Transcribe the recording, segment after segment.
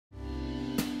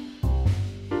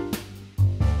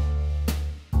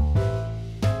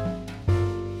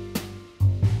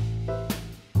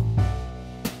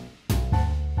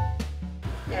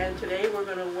today we're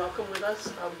going to welcome with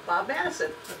us Bob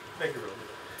Madison. Thank you, Roland.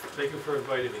 Thank you for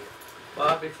inviting me.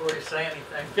 Bob, before you say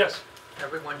anything, Yes.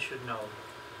 everyone should know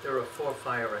there are 4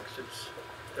 fire exits.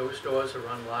 Those doors are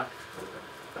unlocked.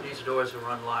 These doors are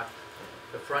unlocked.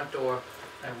 The front door,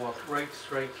 I walked right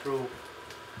straight through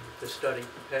the study.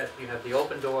 You have the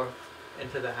open door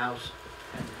into the house,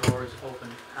 and the door is open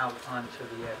out onto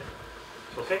the attic.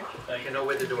 Okay? You know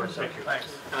where the doors are. Thank you.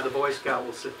 Thanks. Now the Boy Scout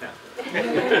will sit down.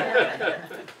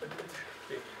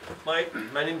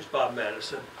 My name's Bob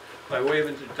Madison. By way of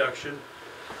introduction,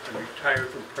 I'm retired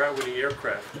from Pratt Whitney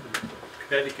Aircraft in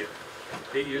Connecticut.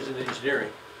 8 years in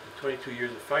engineering, 22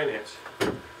 years in finance.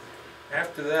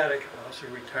 After that, I also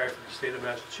retired from the state of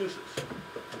Massachusetts,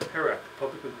 from PERAC,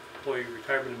 Public Employee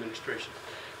Retirement Administration,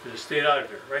 as a state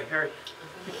auditor. Right, Harry?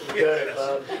 Yes.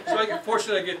 So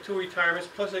fortunately, I get 2 retirements,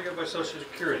 plus I get my Social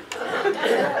Security.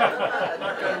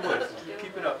 Knock on wood.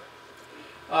 Keep it up.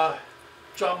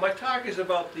 So my talk is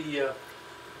about the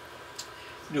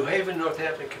New Haven,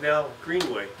 Northampton Canal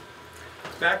Greenway.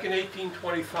 Back in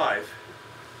 1825,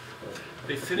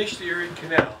 they finished the Erie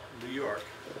Canal in New York,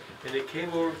 and they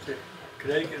came over to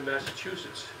Connecticut and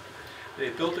Massachusetts. They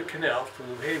built a canal from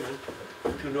New Haven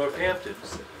to Northampton.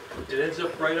 It ends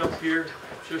up right up here,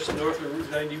 just north of Route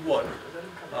 91.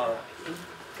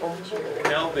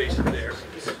 Canal basin there.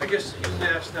 I guess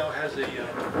UMass now has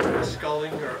a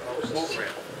sculling or a boat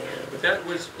ramp. But that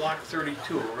was Block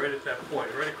 32, right at that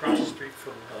point, right across the street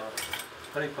from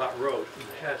Honeypot Road in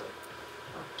Hadley.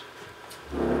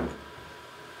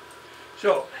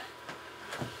 So,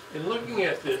 in looking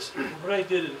at this, what I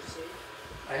did is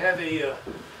I have a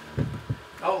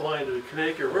outline of the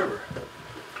Connecticut River.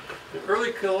 In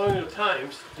early colonial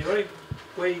times, the only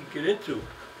way you get into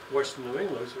western New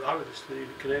England was obviously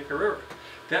the Connecticut River.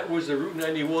 That was the Route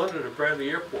 91 or the Bradley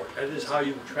Airport. That is how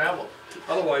you traveled.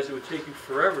 Otherwise, it would take you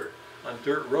forever on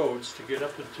dirt roads to get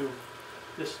up into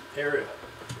this area.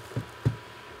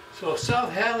 So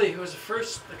South Hadley was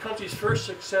the country's first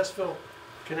successful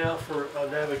canal for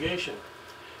navigation.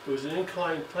 It was an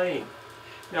inclined plane.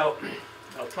 Now,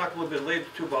 I'll talk a little bit later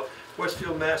too about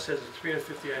Westfield, Mass. Has a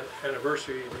 350th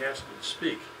anniversary and asked me to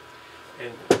speak.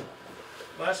 And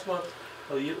last month,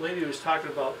 a lady was talking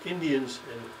about Indians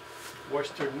in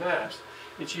Western Mass,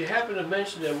 and she happened to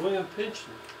mention that William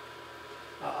Pynchon,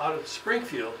 out of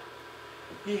Springfield,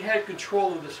 he had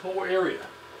control of this whole area,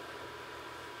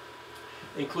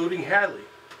 including Hadley.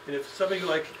 And if somebody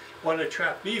wanted to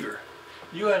trap beaver,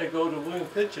 you had to go to William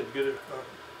Pynchon to get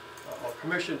a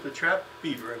permission to trap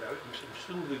beaver, and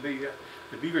presumably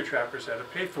the beaver trappers had to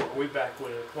pay for it way back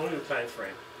when in the colonial time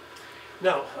frame.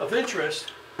 Now, of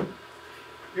interest,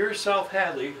 here's South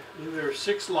Hadley. There are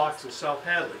 6 locks in South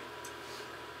Hadley.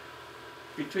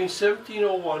 Between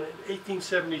 1701 and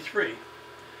 1873,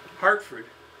 Hartford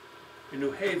and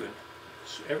New Haven,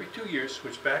 every 2 years,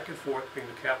 switched back and forth being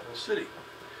the capital city.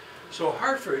 So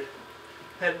Hartford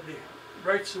had the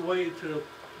rights away to the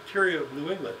interior of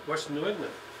New England, western New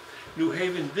England. New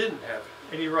Haven didn't have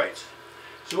any rights.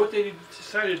 So what they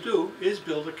decided to do is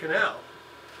build a canal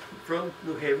from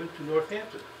New Haven to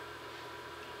Northampton.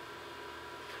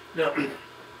 Now,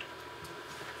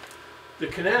 the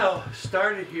canal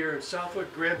started here in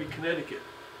Southwick, Granby, Connecticut.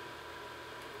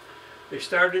 They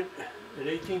started in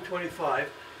 1825.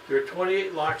 There are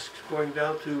 28 locks going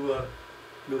down to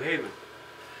New Haven.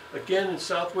 Again, in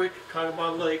Southwick,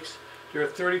 Congamon Lakes, there are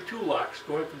 32 locks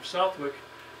going from Southwick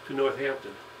to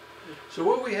Northampton. So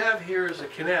what we have here is a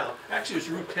canal. Actually, it's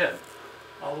Route 10,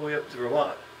 all the way up to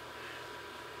Vermont.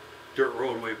 Dirt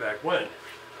road way back when.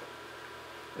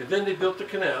 And then they built the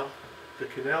canal. The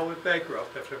canal went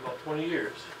bankrupt after about 20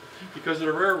 years because of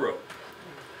the railroad.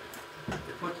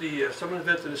 They put someone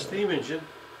invented a steam engine,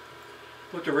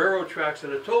 put the railroad tracks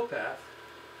on a towpath,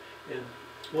 and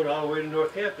went all the way to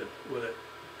Northampton with it.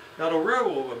 Now the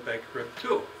railroad went bankrupt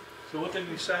too. So what they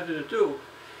decided to do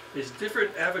is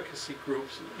different advocacy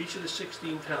groups in each of the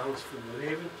 16 towns from New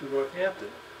Haven to Northampton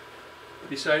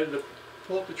decided to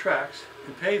pull up the tracks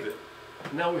and pave it.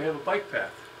 And now we have a bike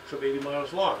path, some 80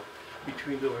 miles long,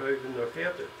 between New Haven and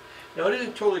Northampton. Now it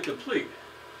isn't totally complete.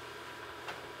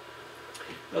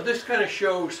 Now this kind of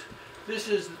shows, this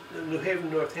is the New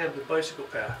Haven-Northampton bicycle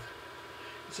path.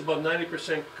 It's about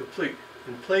 90% complete.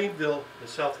 In Plainville and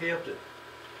Southampton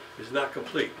is not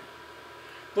complete.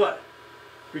 But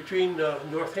between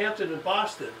Northampton and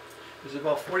Boston is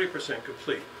about 40%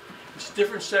 complete. It's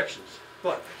different sections,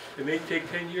 but it may take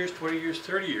 10 years, 20 years,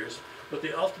 30 years, but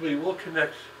they ultimately will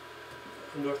connect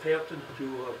Northampton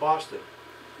to Boston,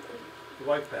 the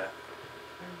bike path.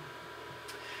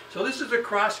 So this is a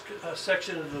cross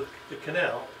section of the,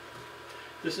 canal.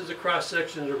 This is a cross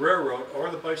section of the railroad or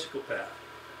the bicycle path.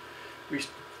 We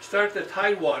started the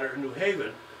Tidewater in New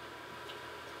Haven,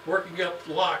 working up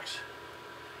locks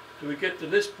till we get to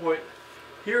this point.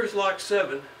 Here's Lock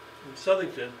 7 in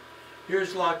Southington.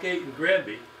 Here's Lock 8 in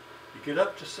Granby. You get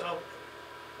up to Southwick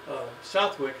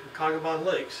and Cogabon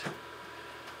Lakes.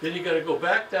 Then you got to go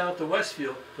back down to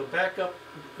Westfield, go back up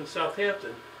in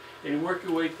Southampton, and you work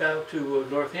your way down to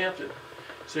Northampton.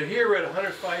 So here we're at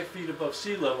 105 feet above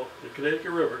sea level, the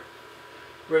Connecticut River.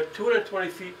 We're at 220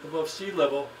 feet above sea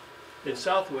level in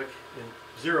Southwick and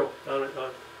 0 down at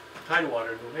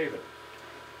Tidewater in New Haven.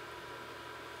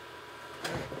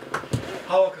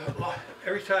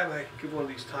 Every time I give one of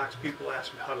these talks, people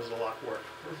ask me, how does the lock work?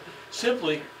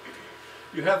 Simply,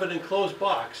 you have an enclosed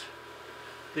box.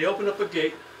 They open up a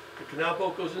gate, the canal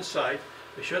boat goes inside,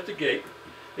 they shut the gate,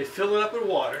 they fill it up with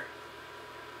water.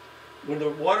 When the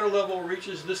water level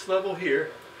reaches this level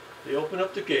here, they open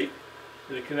up the gate,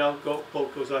 and the canal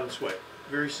boat goes on its way.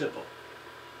 Very simple.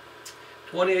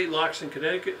 28 locks in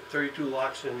Connecticut, 32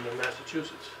 locks in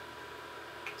Massachusetts.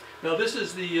 Now this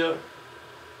is the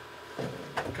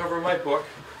cover of my book.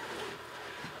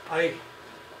 I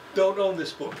don't own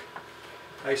this book.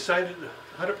 I signed it,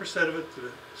 100% of it, to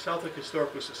the Southwick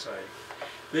Historical Society.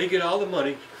 They get all the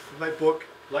money for my book,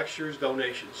 lectures,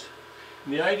 donations.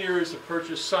 And the idea is to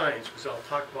purchase signs, which I'll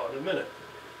talk about in a minute.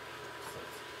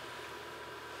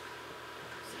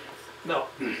 Now,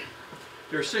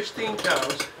 there are 16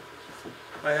 towns.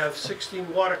 I have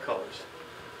 16 watercolors.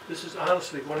 This is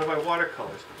honestly one of my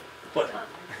watercolors. But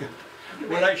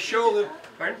when I show them,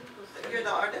 pardon? You're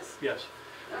the artist? Yes.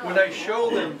 When I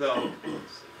show them though,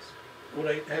 when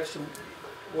I have some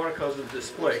watercolors on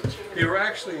display, they were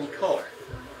actually in color.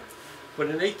 But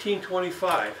in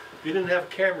 1825, we didn't have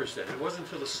cameras then. It wasn't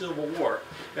until the Civil War.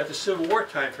 At the Civil War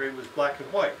time frame, it was black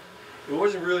and white. It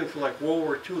wasn't really until like World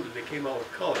War II that they came out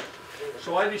with color.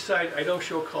 So I decided I don't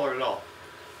show color at all.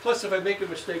 Plus, if I make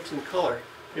mistakes in color,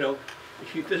 you know,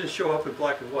 it doesn't show up in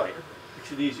black and white.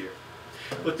 Makes it easier.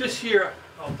 But this here,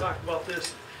 I'll talk about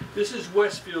this. This is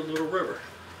Westfield Little River.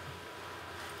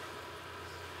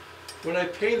 When I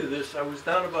painted this, I was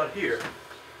down about here.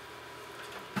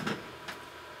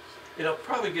 And I'll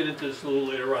probably get into this a little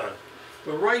later on.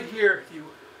 But right here, if you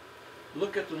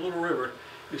look at the Little River,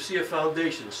 you see a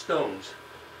foundation, stones.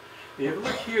 And if you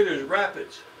look here, there's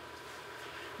rapids.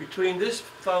 Between this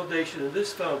foundation and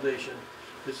this foundation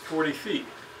is 40 feet.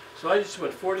 So I just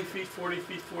went 40 feet, 40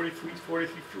 feet, 40 feet, 40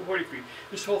 feet, 40 feet.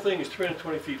 This whole thing is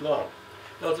 320 feet long.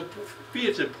 Now to me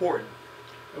it's important.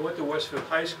 I went to Westfield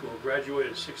High School,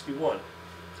 graduated in '61.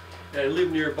 And I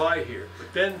lived nearby here.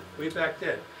 But then, way back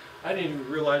then, I didn't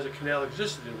even realize a canal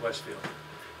existed in Westfield.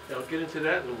 And I'll get into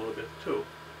that in a little bit too.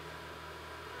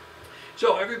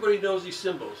 So everybody knows these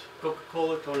symbols.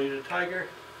 Coca-Cola, Tony the Tiger.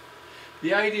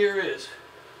 The idea is,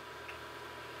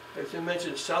 as I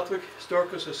mentioned, Southwick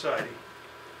Historical Society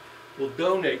will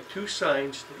donate 2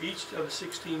 signs to each of the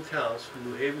 16 towns from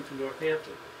New Haven to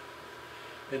Northampton.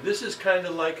 And this is kind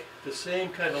of like the same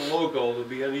kind of logo that will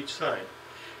be on each sign.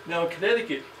 Now in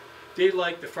Connecticut, they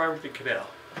like the Farmington Canal.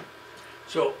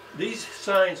 So these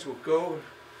signs will go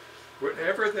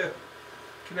wherever the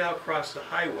canal crosses the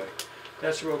highway.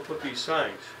 That's where we'll put these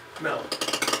signs. Now,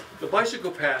 the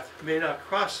bicycle path may not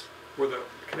cross where the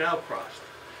canal crossed,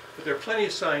 but there are plenty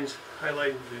of signs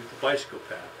highlighting the bicycle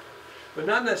path, but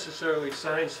not necessarily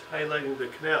signs highlighting the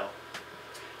canal.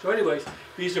 So anyways,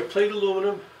 these are plate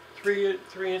aluminum,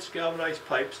 3-inch galvanized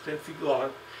pipes, 10 feet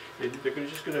long, and they're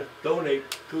just going to donate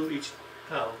to each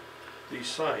town these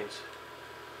signs.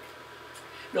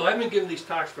 Now, I've been giving these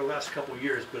talks for the last couple of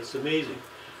years, but it's amazing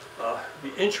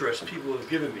the interest people have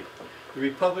given me. The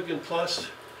Republican Plus,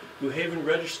 New Haven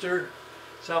Register,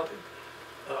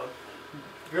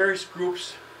 various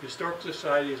groups, historical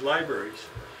societies, libraries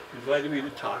invited me to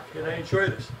talk, and I enjoy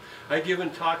this. I've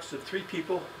given talks to 3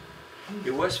 people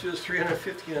in Westfield's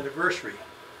 350th anniversary.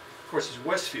 Of course, it's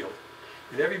Westfield,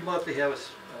 and every month they have a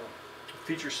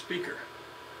featured speaker.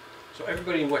 So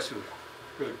everybody in Westfield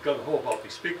really gung-ho about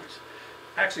these speakers.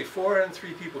 Actually,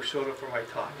 403 people showed up for my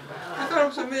talk. I thought it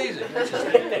was amazing.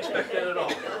 I didn't expect that at all.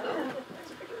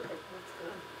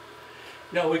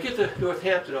 Now, when we get to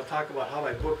Northampton, I'll talk about how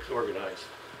my book's organized.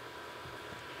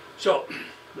 So,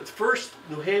 the first,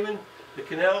 New Haven, the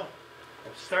canal,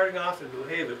 I'm starting off in New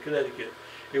Haven, Connecticut,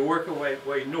 and working my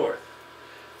way north.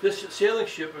 This sailing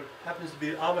ship happens to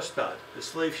be Amistad, the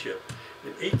slave ship. In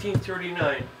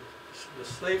 1839, the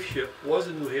slave ship was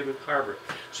in New Haven Harbor.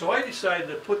 So I decided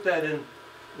to put that in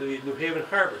the New Haven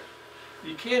Harbor.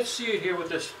 You can't see it here with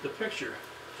the picture,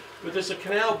 but there's a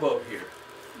canal boat here.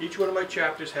 Each one of my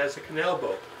chapters has a canal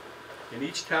boat. And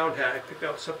each town I picked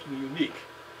out something unique.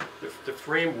 The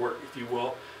framework, if you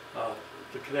will,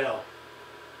 the canal.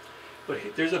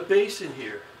 But there's a basin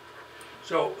here.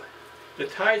 So the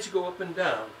tides go up and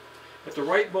down. At the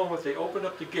right moment, they open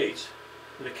up the gates,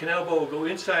 and the canal boat will go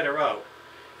inside or out.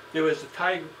 Then as the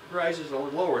tide rises or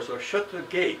lowers, they'll shut the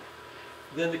gate.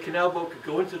 Then the canal boat could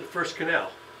go into the first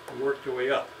canal and work their way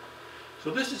up.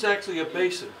 So this is actually a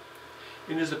basin.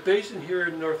 And there's a basin here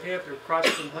in Northampton, across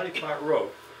from Honeypot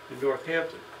Road in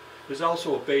Northampton. There's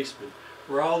also a basement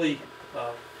where all the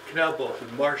canal boats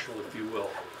would marshal, if you will,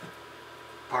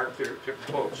 park their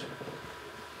different boats.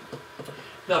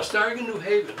 Now, starting in New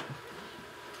Haven,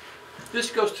 this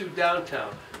goes through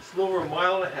downtown. It's a little over a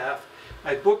mile and a half.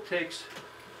 My book takes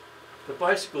the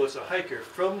bicyclist, a hiker,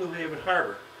 from New Haven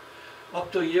Harbor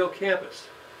up to Yale campus.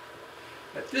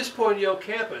 At this point, Yale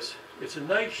campus, it's a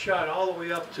nice shot all the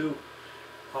way up to,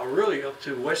 really up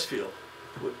to Westfield.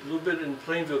 With a little bit in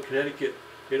Plainville, Connecticut,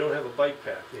 they don't have a bike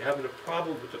path. They're having a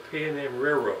problem with the Pan Am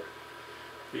Railroad.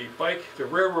 The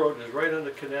railroad is right on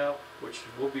the canal, which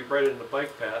will be right in the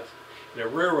bike path. And the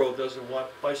railroad doesn't want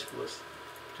bicyclists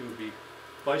to be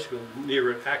bicycling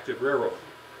near an active railroad.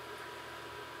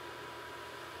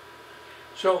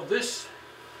 So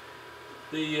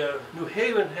New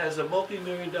Haven has a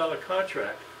multi-million-dollar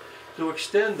contract to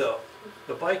extend the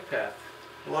bike path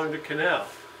along the canal.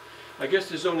 I guess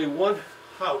there's only one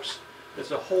house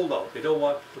that's a holdout. They don't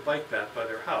want the bike path by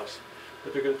their house,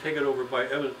 but they're going to take it over by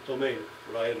eminent domain,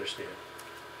 what I understand.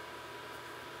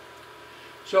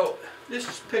 So this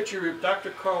is a picture of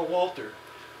Dr. Carl Walter,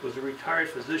 was a retired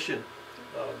physician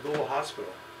of Lowell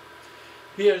Hospital.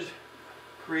 He has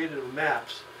created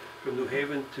maps from New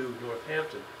Haven to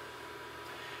Northampton.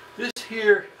 This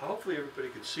here, hopefully everybody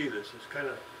can see this, it's kind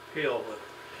of pale, but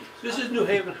this is New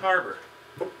Haven Harbor.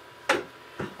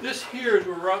 This here is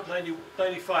where Route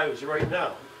 95 is right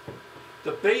now.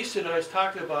 The basin I was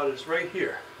talking about is right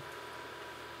here.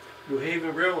 New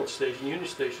Haven Railroad Station, Union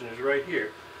Station is right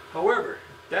here. However,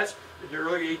 that's the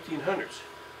early 1800s.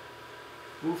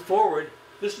 Move forward,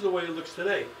 this is the way it looks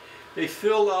today. They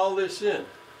filled all this in.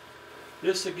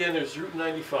 This again is Route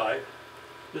 95.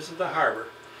 This is the harbor.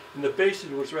 And the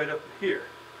basin was right up here.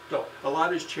 So a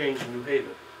lot has changed in New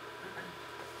Haven.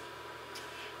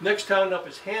 Next town up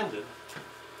is Hamden.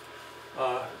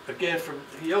 Again, from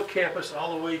the Yale campus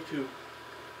all the way to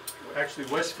actually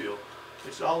Westfield.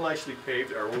 It's all nicely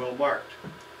paved or well marked.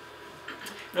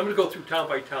 And I'm going to go through town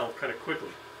by town kind of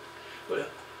quickly.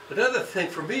 But another thing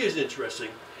for me is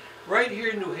interesting. Right here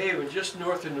in New Haven, just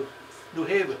north of New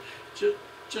Haven,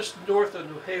 just north of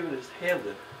New Haven is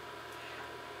Hamden.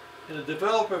 And the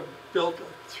developer built a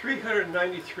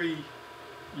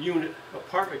 393-unit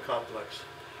apartment complex.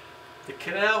 The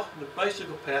canal and the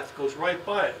bicycle path goes right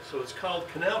by it, so it's called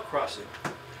Canal Crossing.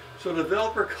 So the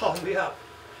developer called me up.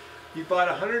 He bought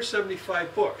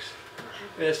 175 books.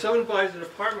 And if someone buys an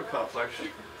apartment complex,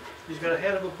 he's going to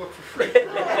hand him a book for free.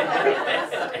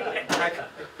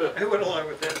 I went along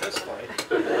with that, that's fine.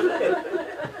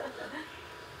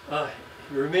 It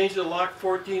remains at Lock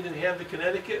 14 in Hamden,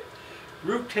 Connecticut.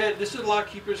 Route 10, this is the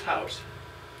lockkeeper's house.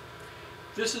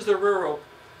 This is the railroad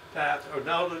path, or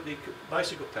now the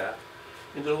bicycle path.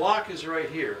 And the lock is right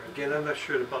here. Again, I'm not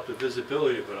sure about the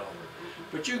visibility of it all.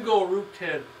 But you can go Route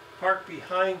 10, park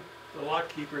behind the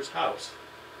lockkeeper's house.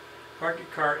 Park your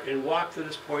car and walk to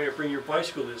this point or bring your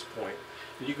bicycle to this point.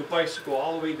 And you can bicycle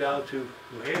all the way down to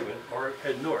New Haven or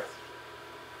head north.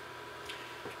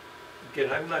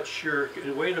 Again, I'm not sure.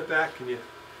 Way in the back, can you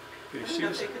see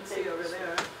this? They can see over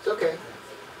there. It's okay.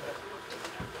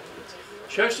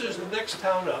 Chester's the next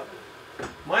town up.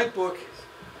 My book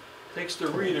takes the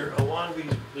reader along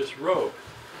this road.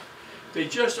 They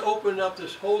just opened up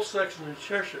this whole section in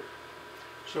Cheshire.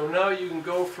 So now you can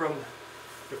go from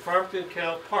the Farmington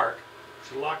Canal Park,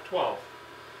 which is Lock 12,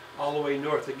 all the way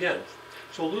north again.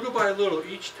 So little by little,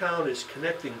 each town is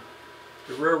connecting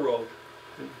the railroad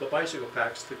and the bicycle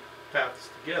paths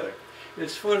together. And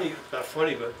it's funny, not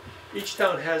funny, but each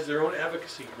town has their own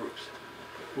advocacy groups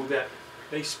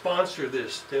they sponsor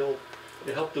this.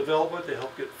 They help develop it, they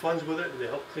help get funds with it, and they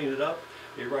help clean it up.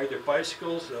 They ride their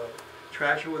bicycles,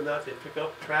 trash or whatnot, they pick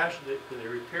up trash and they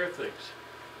repair things.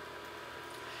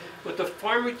 But the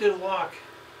Farmington Lock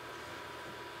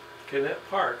Canal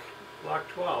Park, Lock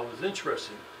 12, is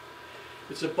interesting.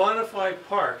 It's a bona fide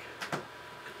park.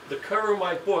 The cover of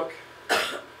my book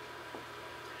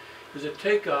is a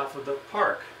takeoff of the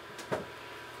park.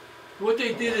 What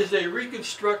they did is they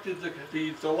reconstructed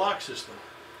the lock system.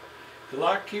 The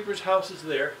lock keeper's house is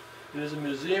there, and there's a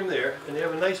museum there, and they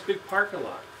have a nice big parking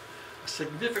lot. A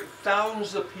significant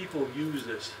thousands of people use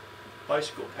this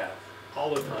bicycle path all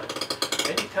the time.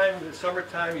 Anytime in the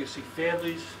summertime, you see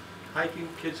families hiking,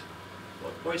 kids,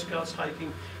 Boy Scouts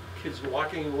hiking, kids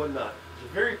walking and whatnot. It's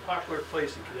a very popular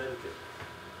place in Connecticut.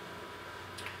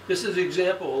 This is an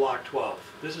example of lock 12.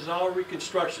 This is all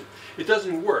reconstruction. It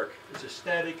doesn't work. It's a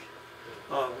static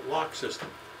lock system.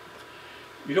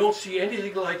 You don't see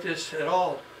anything like this at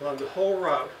all on the whole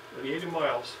route of the 80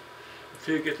 miles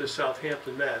until you get to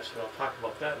Southampton, Mass. And I'll talk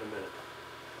about that in a minute.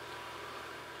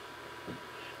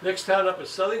 Next town up is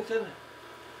Southington.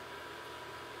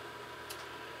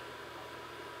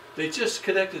 They just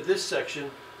connected this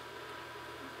section,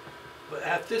 but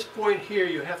at this point here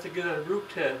you have to get on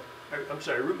Route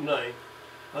 9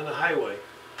 on the highway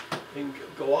and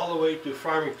go all the way to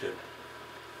Farmington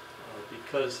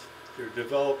because they're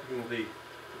developing the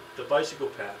bicycle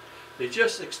path. They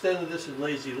just extended this in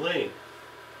Lazy Lane.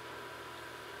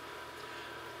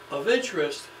 Of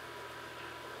interest,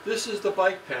 this is the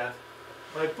bike path.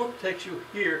 My book takes you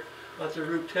here onto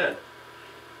Route 10.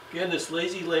 Again, this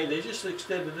Lazy Lane, they just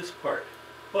extended this part.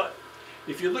 But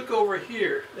if you look over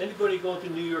here, anybody going to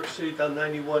New York City down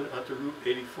 91 onto Route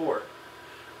 84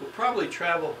 will probably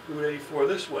travel Route 84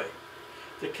 this way.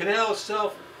 The canal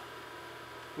itself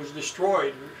was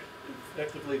destroyed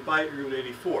effectively by Route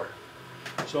 84.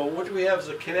 So what we have is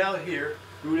a canal here,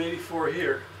 Route 84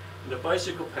 here, and a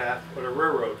bicycle path or a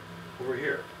railroad over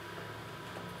here.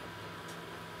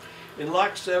 In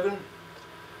Lock 7,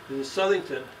 in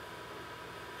Southington,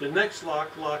 the next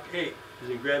lock, Lock 8, is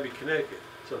in Granby, Connecticut.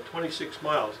 So 26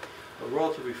 miles of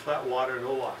relatively flat water,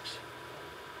 no locks.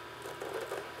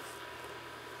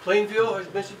 Plainville,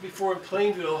 as mentioned before, in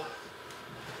Plainville,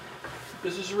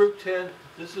 this is Route 10,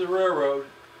 this is the railroad,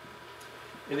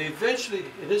 and they eventually,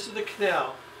 and this is the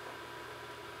canal,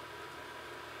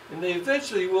 and they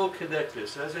eventually will connect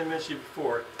this. As I mentioned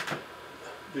before,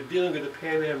 they're dealing with the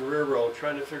Pan Am Railroad,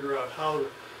 trying to figure out how to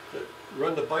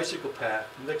run the bicycle path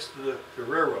next to the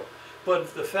railroad.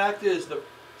 But the fact is, the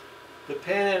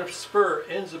Pan Am spur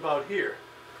ends about here.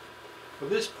 From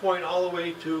this point all the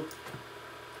way to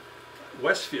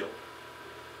Westfield,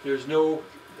 there's no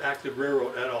active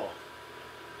railroad at all.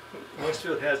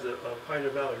 Westfield has a Pioneer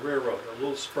Valley Railroad, a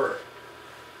little spur.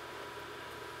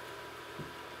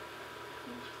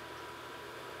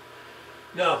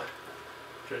 Now,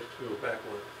 try to go back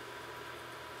one.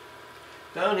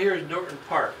 Down here is Norton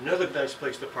Park, another nice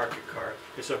place to park your car.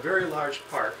 It's a very large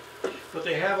park, but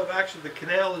they have actually, the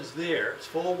canal is there, it's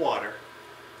full of water.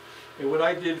 And what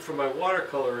I did for my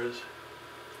watercolor is,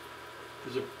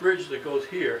 there's a bridge that goes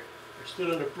here. I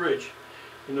stood on a bridge,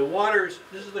 and the water is,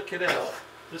 this is the canal,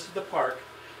 this is the park.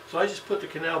 So I just put the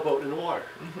canal boat in the water,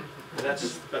 and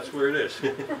that's where it is.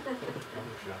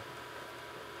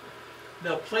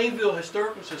 Now, Plainville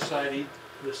Historical Society,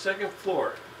 the second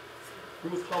floor,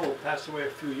 Ruth Hummel passed away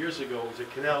a few years ago, was a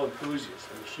canal enthusiast.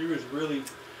 I mean, she was really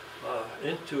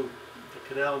into the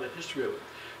canal and the history of it.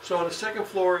 So on the second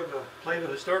floor of the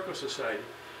Plainville Historical Society,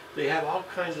 they have all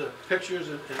kinds of pictures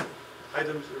and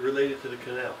items related to the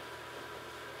canal.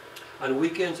 On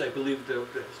weekends, I believe the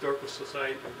Historical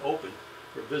Society is open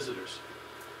for visitors.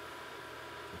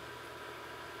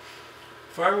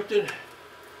 Farmington,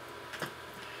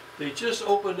 they just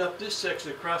opened up this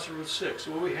section across Route 6.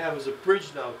 So what we have is a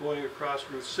bridge now going across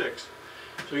Route 6,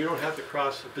 so you don't have to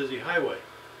cross a busy highway.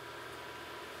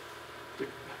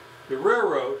 The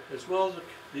railroad, as well as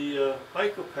the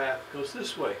bicycle path, goes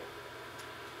this way.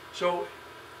 So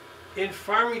in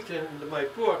Farmington, in my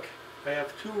book, I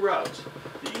have two routes.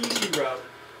 The easy route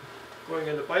going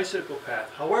on the bicycle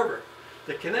path. However,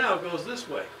 the canal goes this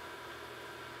way.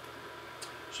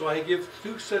 So I give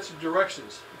two sets of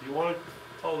directions. If you want to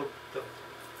follow the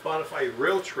bona fide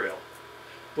rail trail,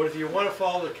 but if you want to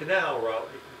follow the canal route,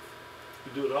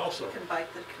 you do it also. You can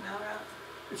bike the canal route?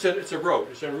 It's a road.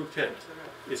 It's on Route 10.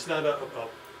 It's not a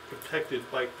protected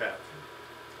bike path.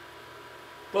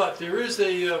 But there is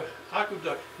a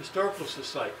Aqueduct Historical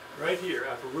Society right here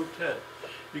off of Route 10.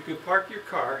 You can park your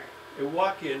car and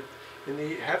walk in, and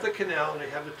they have the canal and they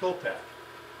have the towpath.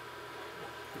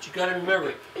 But you got to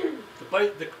remember,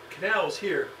 the canal is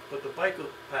here, but the bike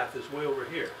path is way over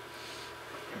here.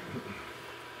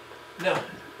 Now,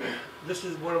 this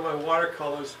is one of my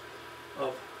watercolors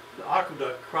of the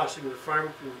aqueduct crossing the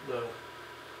Farmington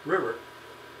River.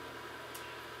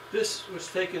 This was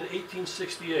taken in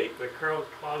 1868 by Carl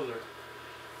Clauser.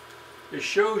 It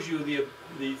shows you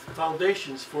the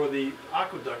foundations for the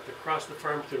aqueduct across the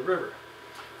Farmington River.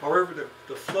 However,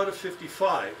 the flood of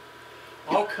 '55,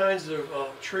 all kinds of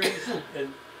trees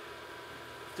and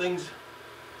things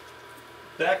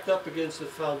backed up against the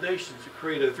foundations to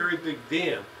create a very big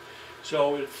dam.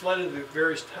 So it flooded the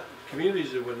various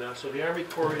communities and whatnot, so the Army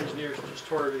Corps of Engineers just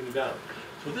tore everything down.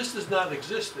 So this does not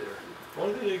exist there. The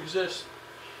only thing that exists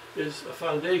is a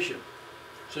foundation.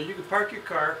 So you can park your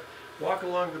car, walk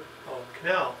along the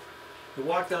canal, and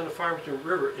walk down the Farmington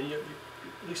River, and you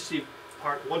at least see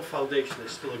one foundation that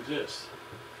still exists.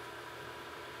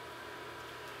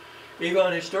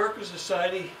 Avon Historical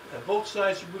Society, on both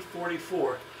sides of Route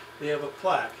 44, they have a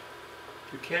plaque.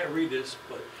 You can't read this,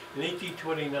 but in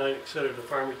 1829, etc., the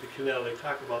Farmington Canal, they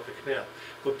talk about the canal.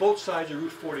 But both sides of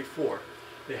Route 44,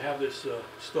 they have this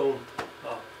stone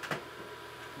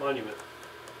monument.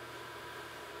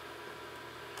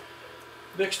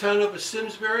 Next town up is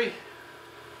Simsbury.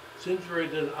 Simsbury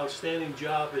did an outstanding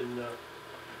job in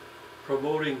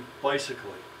promoting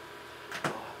bicycling.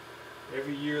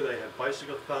 Every year they have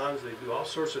bicycle-thons, they do all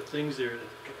sorts of things there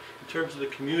in terms of the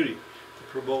community to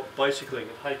promote bicycling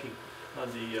and hiking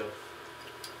on the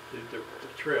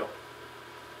trail.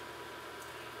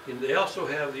 And they also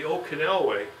have the Old Canal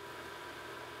Way.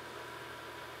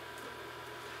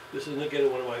 This is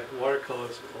again one of my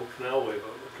watercolors, Old Canal Way,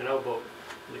 a canal boat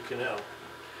in the canal.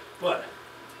 But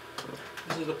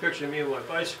this is a picture of me and my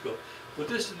bicycle. But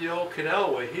this is the Old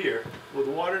Canal Way here, with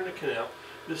water in the canal.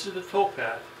 This is the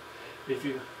towpath. If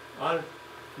you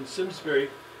in Simsbury,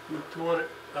 Route 200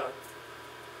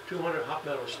 Hot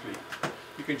Meadow Street,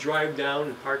 you can drive down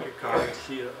and park your car and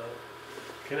see a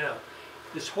canal.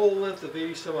 This whole length of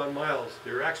 80 some odd miles,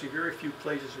 there are actually very few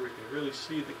places where you can really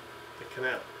see the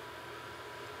canal.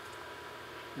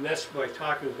 And that's by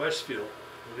talking to Westfield,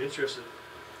 what interested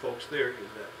folks there is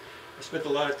that I spent a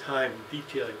lot of time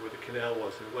detailing where the canal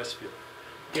was in Westfield.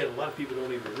 Again, a lot of people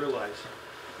don't even realize,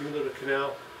 even though the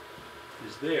canal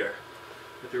is there,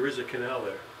 that there is a canal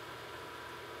there.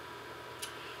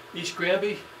 East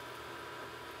Granby,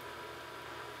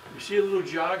 you see a little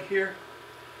jog here?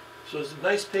 So it's a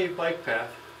nice paved bike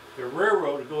path. The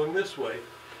railroad going this way.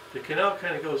 The canal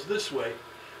kind of goes this way,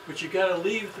 but you got to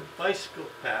leave the bicycle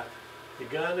path and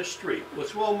get on the street. Well,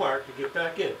 it's well marked to get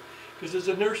back in, because there's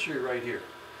a nursery right here.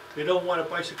 They don't want a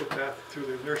bicycle path through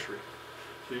the nursery.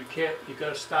 So you can't, you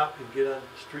got to stop and get on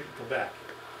the street and come back.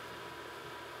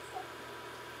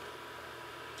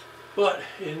 But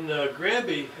in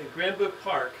Granby, in Granbrook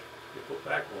Park, you go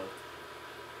back one.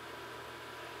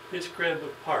 Here's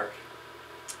Granbrook Park.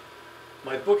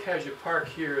 My book has you park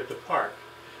here at the park.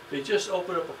 They just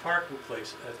opened up a parking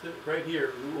place right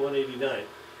here, Route 189,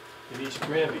 in East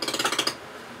Granby.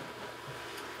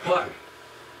 But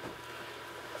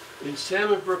in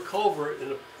Salmon Brook Culvert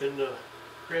in the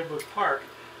Granbrook Park,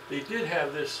 they did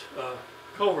have this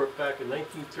culvert back in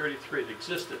 1933. It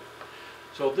existed.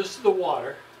 So this is the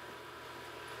water.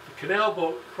 The canal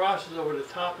boat crosses over the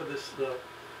top of this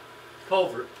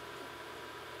culvert.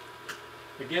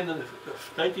 Again, in the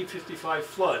 1955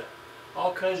 flood,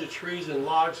 all kinds of trees and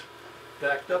logs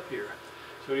backed up here.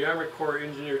 So the Army Corps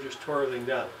engineer just tore everything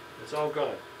down. It's all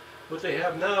gone. What they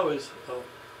have now is, you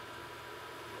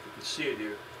can see it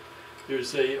here,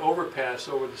 there's a overpass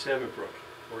over the Salmon Brook,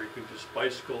 where you can just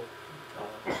bicycle.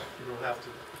 You don't have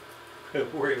to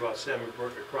worry about Salmon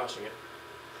Brook or crossing it.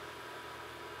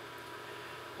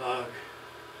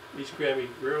 East Granby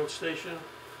Railroad Station.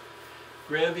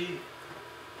 Granby,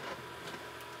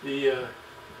 the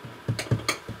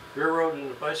railroad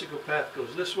and the bicycle path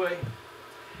goes this way.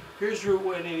 Here's Route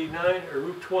 189 or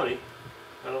Route 20. I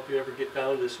don't know if you ever get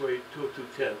down this way,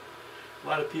 20210. A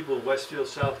lot of people in Westfield,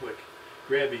 Southwick,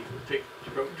 Granby would take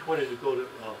Route 20 to go to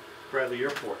Bradley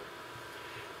Airport.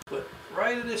 But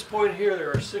right at this point here,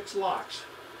 there are 6 locks.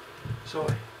 So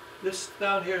this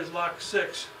down here is lock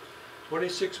 6.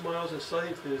 26 miles in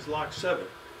Southington is lock 7.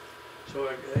 So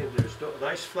again, there's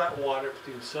nice flat water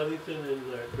between Southington and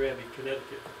Granby,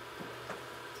 Connecticut.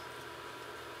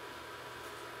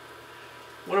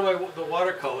 One of the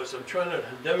watercolors, I'm trying to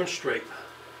demonstrate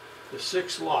the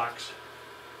 6 locks.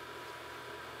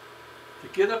 To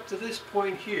get up to this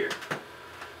point here,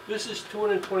 this is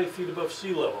 220 feet above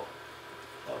sea level,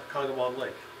 Congamon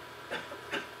Lake.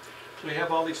 So we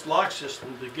have all these lock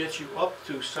systems to get you up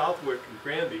to Southwick and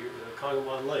Granby,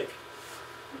 Congamon Lake.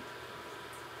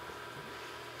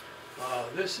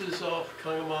 This is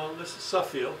Congamon, this is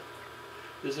Suffield.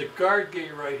 There's a guard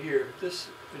gate right here. This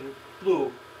in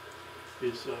blue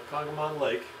is Congamon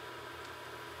Lake.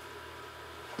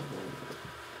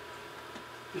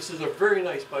 This is a very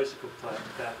nice bicycle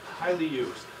path, highly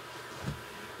used.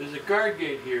 There's a guard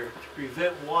gate here to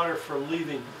prevent water from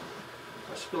leaving,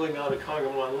 spilling out of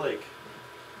Congamon Lake.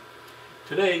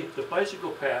 Today, the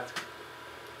bicycle path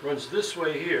runs this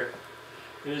way here,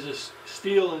 and is a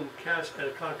steel and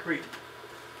a concrete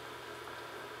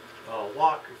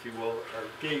lock, if you will, or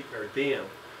gate or dam,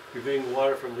 preventing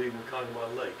water from leaving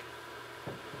Congamon Lake.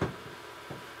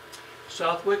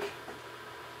 Southwick,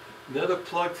 another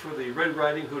plug for the Red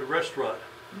Riding Hood restaurant,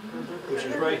 which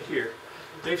is right here.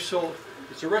 They've sold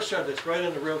It's a restaurant that's right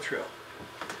on the rail trail.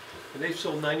 And they've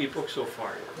sold 90 books so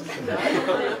far.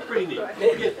 Pretty neat.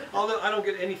 Again, although I don't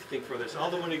get anything for this,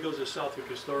 all the money goes to Southwick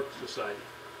Historical Society.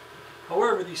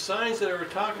 However, these signs that we're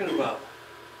talking about,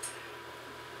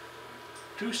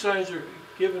 2 signs are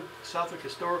given Southwick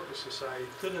Historical Society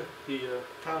to the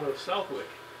town of Southwick.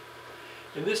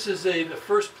 And this is the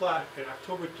first plaque in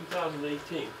October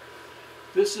 2018.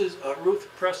 This is Ruth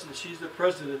Preston. She's the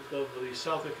president of the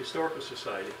Southwick Historical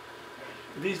Society.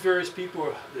 And these various people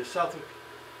are the Southwick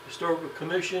Historical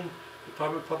Commission,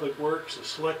 Department of Public Works, the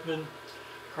Selectmen.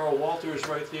 Carl Walter is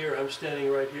right there. I'm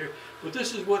standing right here. But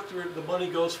this is what the money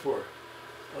goes for.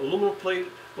 Aluminum plate,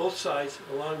 both sides,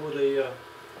 along with a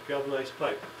galvanized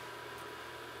pipe.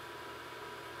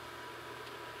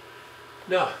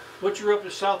 Now, once you're up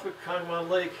to Southwick Conwan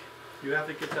Lake, you have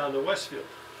to get down to Westfield.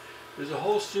 There's a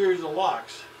whole series of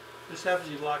locks. This happens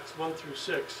to be locks 1 through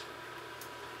 6.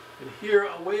 And here,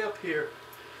 way up here,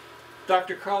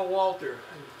 Dr. Carl Walter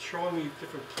showing me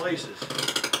different places.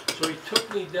 So he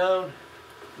took me down,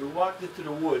 we walked into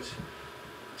the woods,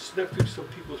 sniffed through some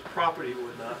people's property and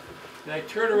whatnot, and I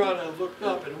turned around and I looked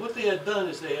up, and what they had done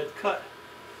is they had cut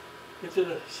into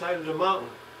the side of the mountain,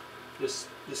 this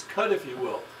cut, if you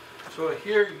will. So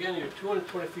here again, you're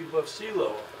 220 feet above sea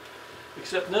level,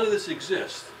 except none of this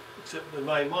exists, except in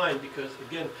my mind, because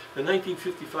again, the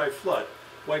 1955 flood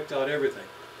wiped out everything.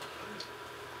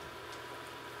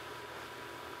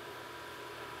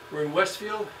 We're in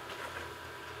Westfield.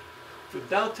 From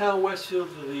downtown Westfield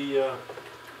to the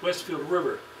Westfield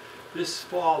River, this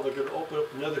fall they're going to open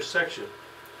up another section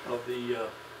of the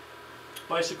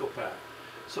bicycle path.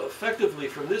 So effectively,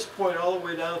 from this point all the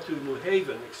way down to New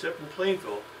Haven, except in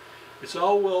Plainville, it's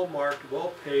all well marked,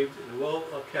 well paved, and well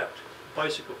kept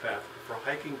bicycle path for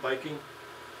hiking, biking.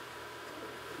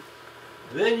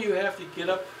 Then you have to get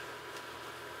up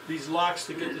these locks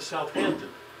to get to Southampton.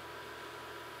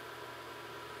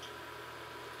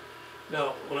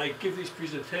 Now, when I give these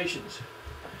presentations,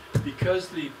 because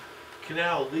the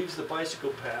canal leaves the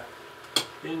bicycle path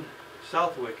in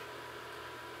Southwick,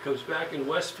 comes back in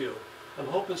Westfield, I'm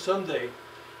hoping someday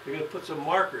they're going to put some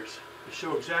markers to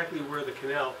show exactly where the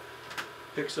canal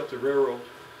picks up the railroad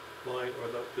line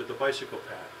or the bicycle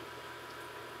path.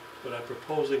 But I'm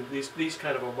proposing these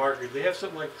kind of a markers. They have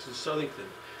something like this in Southington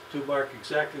to mark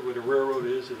exactly where the railroad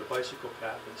is and the bicycle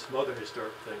path and some other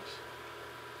historic things.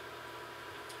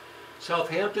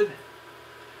 Southampton.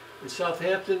 In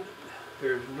Southampton,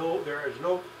 there is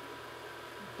no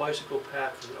bicycle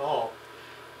path at all.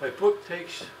 My book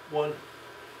takes one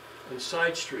on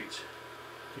side streets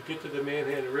to get to the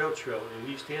Manhattan Rail Trail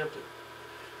in East Hampton.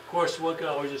 Of course, one can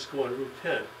always just go on Route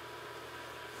 10.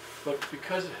 But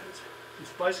because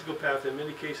this bicycle path in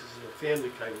many cases is a family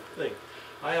kind of thing,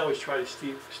 I always try to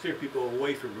steer people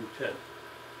away from Route 10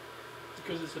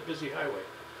 because it's a busy highway.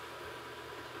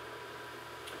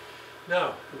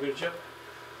 Now, I'm going to jump.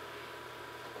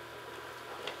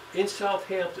 In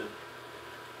Southampton,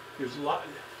 there's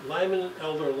Lyman and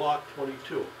Elder Lock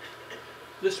 22.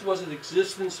 This was in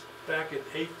existence back in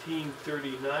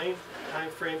 1839 time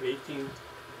frame,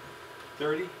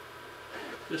 1830.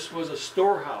 This was a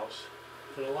storehouse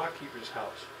and a lockkeeper's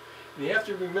house. And you have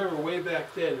to remember, way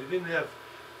back then, they didn't have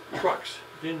trucks.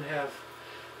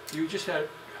 You just had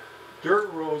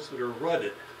dirt roads that are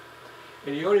rutted.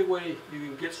 And the only way you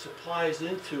can get supplies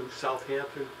into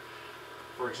Southampton,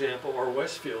 for example, or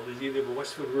Westfield, is either the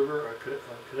Westfield River or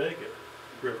Connecticut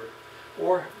River,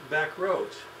 or back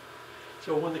roads.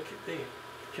 So when the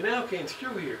canal came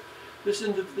through here, this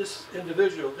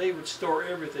individual, they would store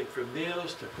everything from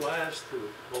nails to glass to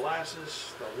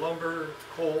molasses to lumber,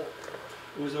 coal.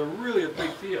 It was really a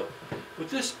big deal. But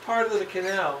this part of the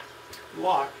canal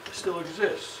lock still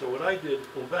exists. So what I did,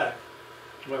 go back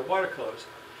to my watercolors.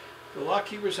 The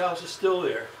lockkeeper's house is still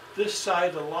there. This side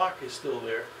of the lock is still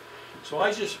there. So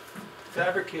I just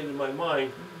fabricated in my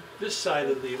mind this side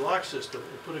of the lock system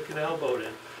and put a canal boat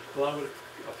in, along with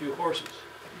a few horses.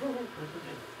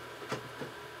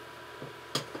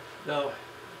 Now,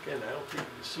 again, I don't think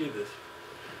you can see this,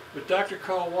 but Dr.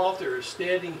 Carl Walter is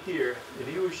standing here, and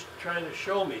he was trying to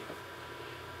show me.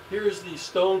 Here's the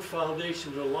stone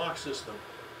foundation of the lock system,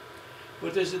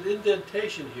 but there's an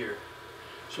indentation here.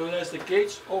 So as the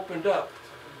gates opened up,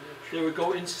 they would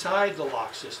go inside the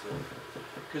lock system,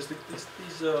 because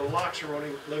these locks are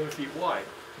only 11 feet wide.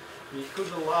 And you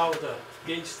couldn't allow the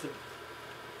gates to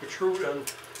protrude on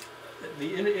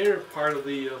the inner part of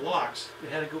the locks. They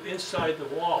had to go inside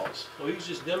the walls. So he was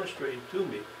just demonstrating to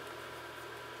me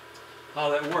how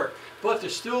that worked. But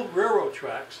there's still railroad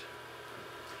tracks.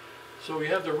 So we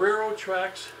have the railroad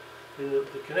tracks in the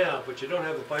canal, but you don't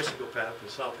have the bicycle path in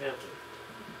Southampton.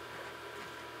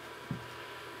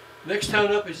 Next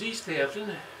town up is East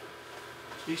Hampton.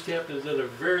 East Hampton has done a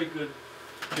very good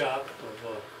job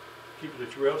of keeping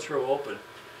the rail trail open.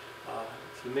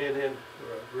 It's the Manhattan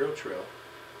Rail Trail.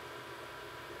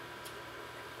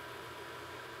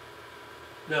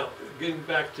 Now, getting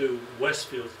back to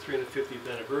Westfield's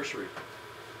 350th anniversary.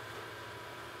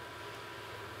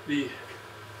 The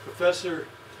Professor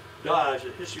Dodge,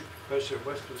 a history professor at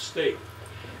Westfield State,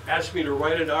 asked me to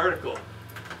write an article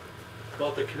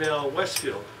about the canal in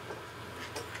Westfield.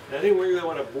 And I didn't really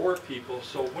want to bore people,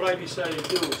 so what I decided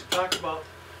to do was talk about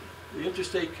the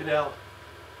interstate canal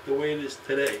the way it is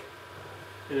today.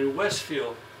 And in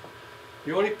Westfield,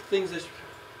 the only places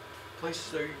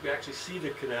that you can actually see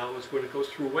the canal is when it goes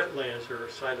through wetlands or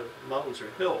side of mountains or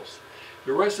hills.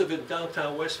 The rest of it,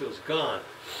 downtown Westfield, is gone.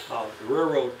 The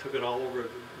railroad took it all over in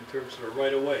terms of a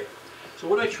right-of-way. So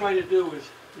what I try to do is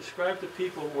describe to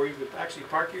people where you can actually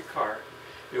park your car,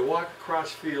 you walk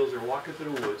across fields or walk into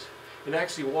the woods, and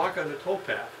actually walk on the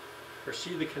towpath or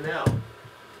see the canal,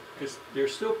 because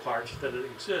there's still parts that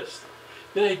exist.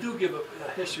 Then I do give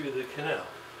a history of the canal.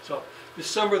 So this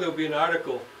summer there'll be an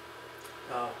article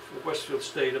for Westfield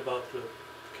State about the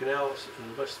canals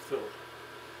in Westfield.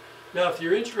 Now, if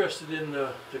you're interested in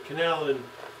the canal in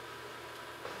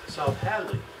South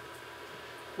Hadley,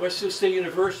 Westfield State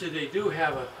University, they do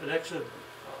have an excellent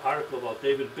article about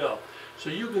David Bell. So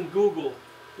you can Google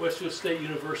Westfield State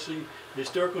University, the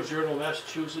Historical Journal of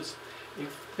Massachusetts, and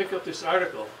pick up this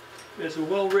article. It's a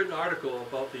well-written article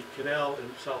about the canal in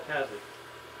South Hadley.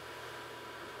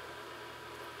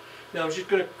 Now, I'm just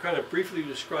going to kind of briefly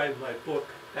describe my book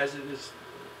as it is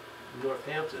in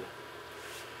Northampton.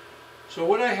 So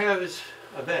what I have is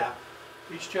a map.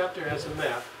 Each chapter has a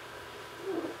map.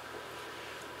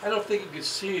 I don't think you can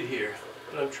see it here,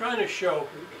 but I'm trying to show,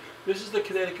 this is the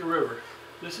Connecticut River,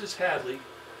 this is Hadley,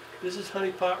 this is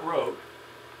Honey Pot Road,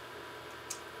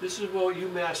 this is where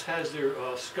UMass has their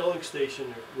sculling station,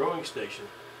 their rowing station.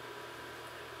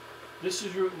 This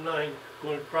is Route 9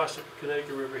 going across the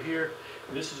Connecticut River here,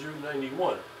 and this is Route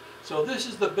 91. So this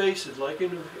is the basin, like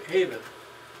in New Haven,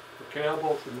 for canal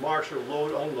boats and marshal,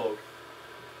 load, unload.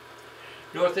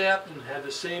 Northampton had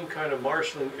the same kind of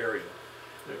marshalling area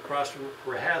across from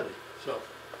Hadley. So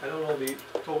I don't know the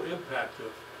total impact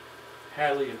of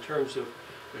Hadley in terms of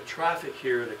the traffic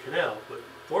here in the canal, but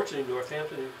fortunately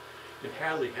Northampton and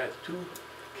Hadley had two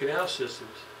canal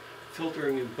systems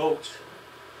filtering in boats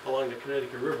along the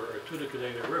Connecticut River, or to the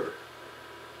Connecticut River.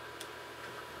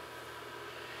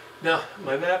 Now,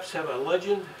 my maps have a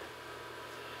legend.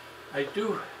 I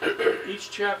do, each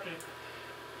chapter,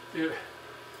 doing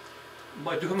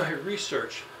my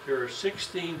research, there are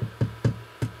 16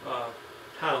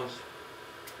 towns.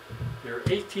 There are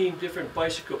 18 different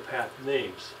bicycle path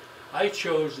names. I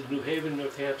chose the New Haven,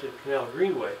 Northampton Canal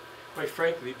Greenway, quite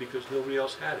frankly, because nobody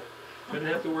else had it. I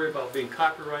didn't have to worry about being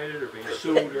copyrighted or being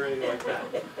sued or anything like that.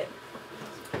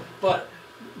 But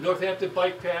Northampton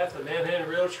Bike Path, the Manhattan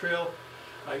Rail Trail,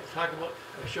 I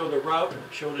show the route,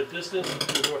 I show the distance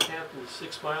to Northampton,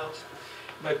 6 miles.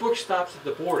 My book stops at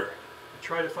the border. I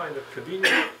try to find a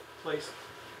convenient place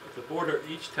at the border of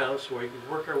each town so we can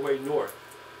work our way north.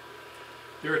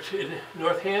 There are in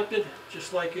Northampton,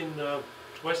 just like in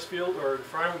Westfield or in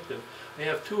Farmington, they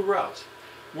have 2 routes.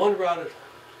 One route is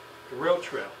the rail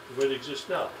trail, the way it exists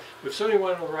now. If somebody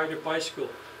wanted to ride their bicycle,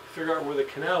 figure out where the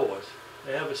canal was,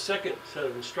 they have a second set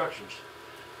of instructions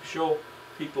to show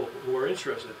people who are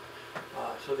interested,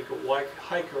 so they could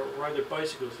hike or ride their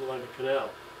bicycles along the canal.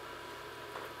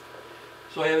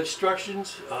 So I have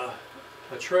instructions, a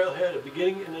trailhead, a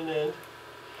beginning and an end.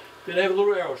 Then I have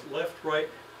little arrows, left, right,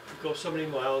 go so many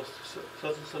miles,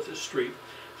 such and such a street.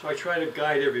 So I try to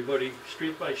guide everybody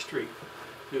street by street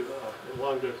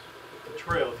along the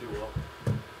trail, if you will.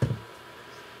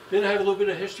 Then I have a little bit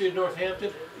of history of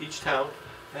Northampton, each town.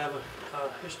 I have a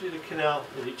history of the canal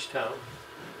in each town.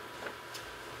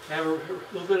 I have a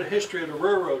little bit of history of the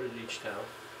railroad in each town.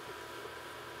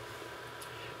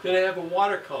 Then I have a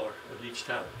watercolor of each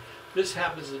town. This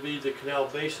happens to be the canal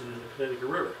basin in the Connecticut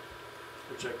River,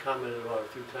 which I commented on a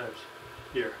few times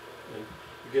here, and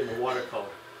again the watercolor.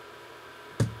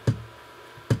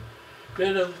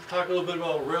 Then I'll talk a little bit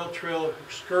about rail trail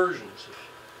excursions.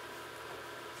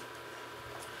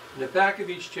 In the back of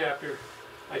each chapter,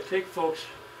 I take folks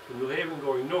from New Haven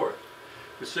going north,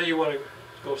 but say you want to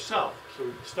go south. So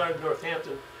we start in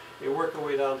Northampton and work our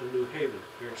way down to New Haven.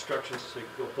 There are instructions so you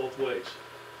can go both ways.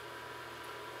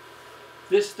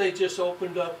 This they just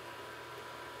opened up.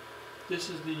 This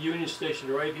is the Union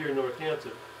Station right here in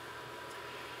Northampton.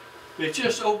 They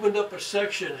just opened up a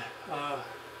section, a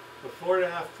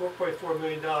 $4.4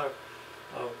 million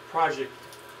project,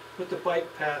 put the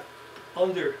bike path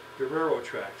under the railroad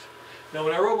tracks. Now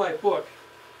when I wrote my book,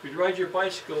 you'd ride your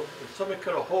bicycle and someone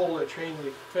cut a hole in the chain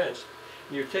link fence,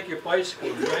 and you take your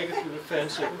bicycle and drag it through the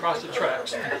fence and across the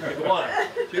tracks and go on.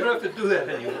 So you don't have to do that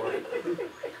anymore.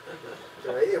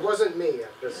 It wasn't me, I'm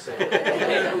just saying.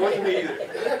 It wasn't me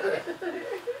either.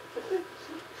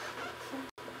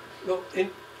 No,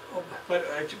 but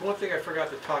one thing I forgot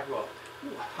to talk about.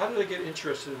 How did I get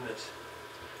interested in this?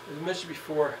 As I mentioned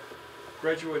before,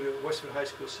 graduated at Westwood High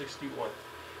School '61,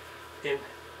 and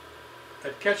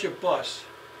I'd catch a bus,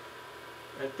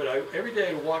 but every day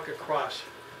I'd walk across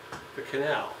the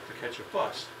canal to catch a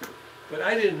bus. But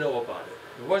I didn't know about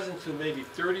it. It wasn't until maybe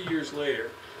 30 years later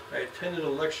I attended a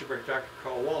lecture by Dr.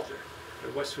 Carl Walter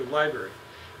at Westwood Library,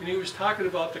 and he was talking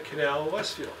about the canal in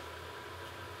Westfield.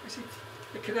 I said,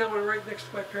 the canal went right next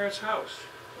to my parents' house.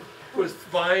 With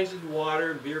vines and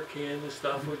water and beer cans and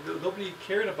stuff. Nobody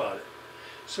cared about it.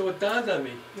 So it dawned on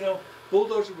me, you know,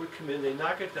 bulldozers would come in, they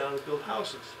knock it down and build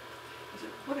houses. I said,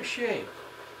 what a shame.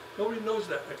 Nobody knows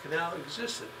that a canal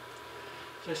existed.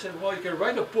 So I said, well, you can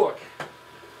write a book,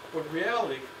 but in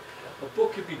reality, a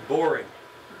book can be boring.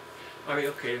 I mean,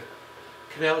 okay,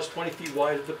 canal is 20 feet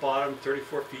wide at the bottom,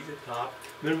 34 feet at the top,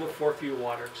 minimum 4 feet of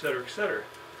water, etc., etc.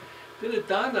 Then it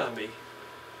dawned on me,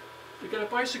 they got a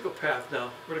bicycle path now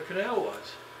where the canal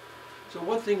was. So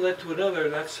one thing led to another,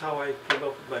 and that's how I came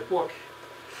up with my book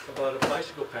about a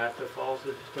bicycle path that follows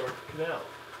the historic canal.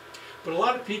 But a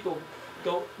lot of people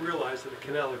don't realize that a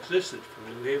canal existed from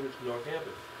New Haven to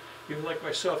Northampton. Even like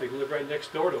myself, you can live right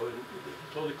next door to it and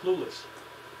totally clueless.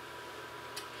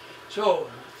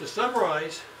 So, to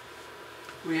summarize,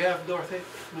 we have New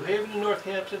Haven to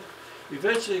Northampton.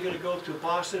 Eventually you're going to go to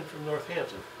Boston from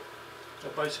Northampton, a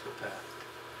bicycle path.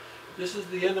 This is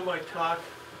the end of my talk.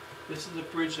 This is the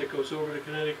bridge that goes over the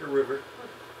Connecticut River.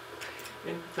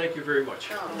 And thank you very much.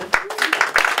 The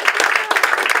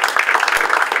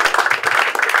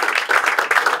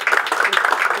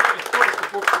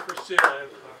books are for sale. I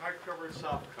have a hardcover and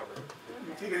softcover.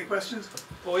 Take any questions?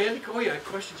 Oh yeah,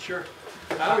 questions, sure.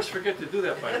 I always forget to do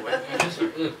that, by the way.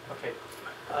 Okay.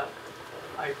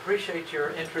 I appreciate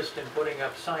your interest in putting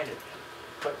up signage,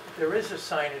 but there is a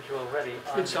signage already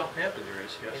on In Southampton there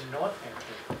is, yes. in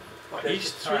Northampton. On There's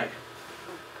East a Street. sign.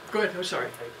 Go ahead, I'm sorry.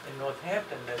 Okay. In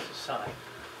Northampton, there's a sign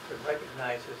that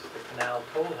recognizes the canal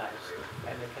toll house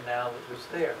and the canal that was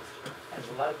there. And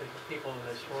a lot of the people in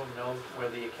this room know where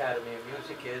the Academy of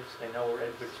Music is, they know where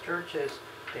Edwards Church is,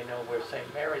 they know where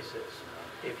St. Mary's is.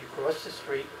 If you cross the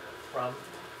street from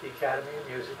the Academy of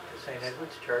Music to St.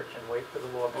 Edward's Church and wait for the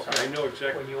walk Okay, sign, I know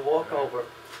exactly. when you walk over,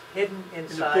 hidden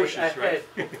inside, bushes, ahead, right?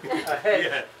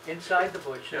 ahead, inside the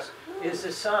bushes, is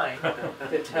a sign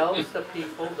that tells the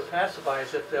people, the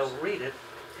passerbys, if they'll read it,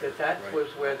 that that Right. was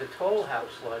where the toll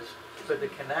house was for the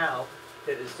canal,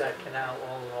 that is that canal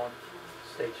all along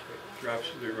State Street. You're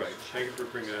absolutely right. Thank you for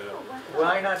bringing that up.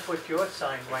 Why not put your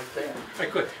sign right there? I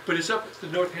could, but it's up to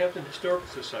the Northampton Historical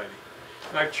Society.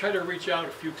 And I've tried to reach out a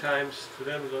few times to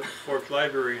them, the Forbes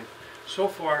Library, and so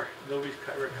far nobody's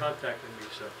contacted me.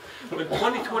 So, but in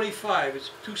 2025, it's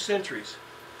 2 centuries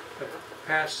have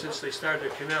passed since they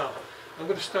started the canal. I'm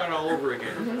going to start all over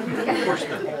again. Of course,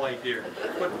 the whole idea.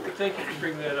 But thank you for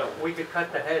bringing that up. We could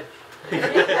cut the hedge.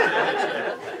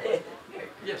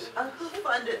 Yes. Who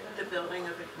funded the building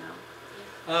of the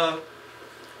canal?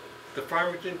 The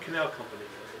Farmington Canal Company,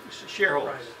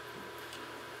 shareholders. Right.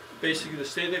 Basically, the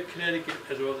state of Connecticut,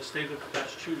 as well as the state of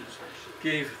Massachusetts,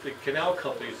 gave the canal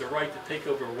companies the right to take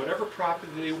over whatever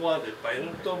property they wanted by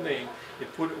eminent domain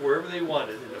and put it wherever they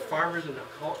wanted, and the farmers and the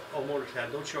homeowners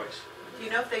had no choice. Do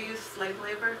you know if they used slave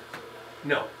labor?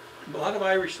 No. A lot of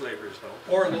Irish laborers,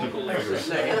 though, or local laborers.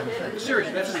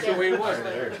 Seriously, that's the way it was.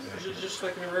 Just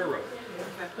like in the railroad.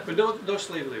 Okay. But no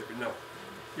slave labor, no.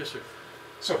 Yes, sir.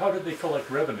 So how did they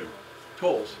collect revenue?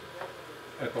 Tolls.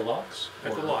 At the locks?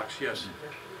 At the Or- locks, yes.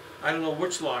 I don't know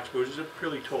which locks, but it was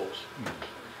purely tolls.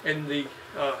 And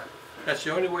that's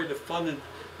the only way to fund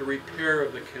the repair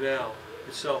of the canal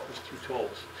itself was through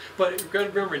tolls. But you've got to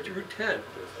remember, it's Route 10.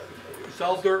 It's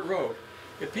all dirt road.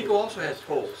 And people also had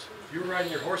tolls. If you were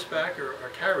riding your horseback or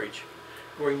carriage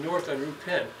going north on Route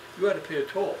 10, you had to pay a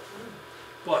toll.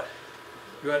 But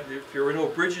if there were no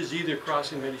bridges either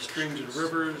crossing many streams and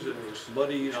rivers, and it was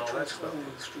muddy and all that stuff,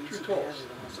 through tolls.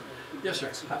 Yes,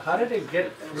 sir. How did it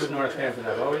get through Northampton?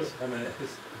 I'm an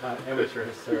amateur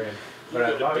historian, but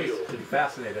I've always been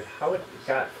fascinated how it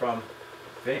got from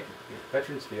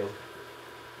Veterans Field,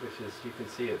 which is, you can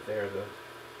see it there,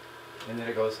 and then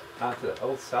it goes onto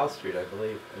Old South Street, I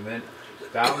believe, and then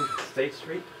down State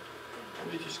Street.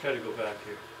 Let me just kind of go back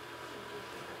here.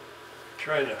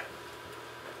 Trying to.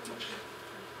 Oops.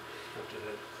 Jumped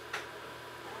ahead.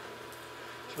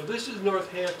 So this is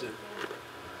Northampton.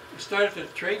 We started at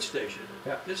the train station.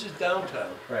 Yeah. This is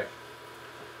downtown. Right.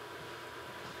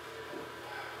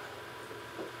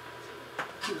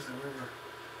 Here's the river.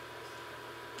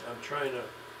 I'm trying to,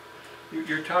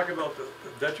 you're talking about the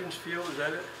Veterans Field, is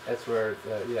that it? That's where,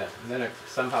 yeah, and then it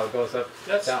somehow goes up,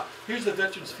 That's, down. here's the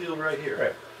Veterans Field right here.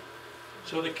 Right.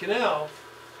 So the canal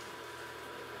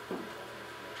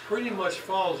pretty much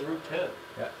follows Route 10.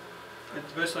 Yeah.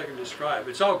 It's the best I can describe.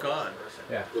 It's all gone.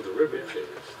 Yeah. Well, the river changed.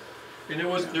 And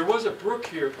there was a brook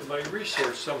here in my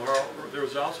research somehow. There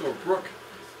was also a brook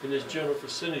in this general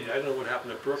vicinity. I don't know what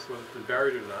happened to brook, whether it's been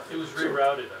buried or not. It was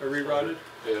rerouted. Or rerouted?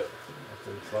 Yeah.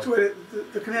 So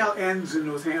the canal ends in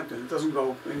Northampton, it doesn't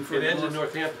go any It further ends in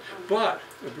north. Northampton. But,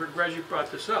 I'm glad you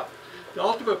brought this up. The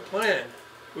ultimate plan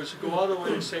was to go all the way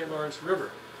to St. Lawrence River.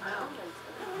 Wow.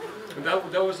 And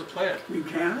that was the plan. In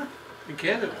Canada? In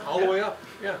Canada, all the way up,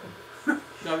 yeah.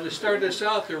 Now, to start this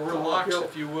out, there were locks,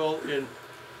 if you will, in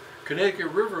Connecticut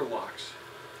River locks.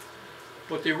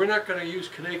 But they were not gonna use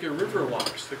Connecticut River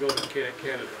locks to go to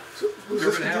Canada. So They was were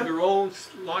this gonna have contem- their own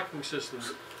locking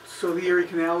systems. so the Erie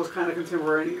Canal was kind of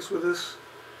contemporaneous with this?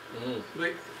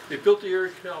 They built the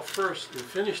Erie Canal first and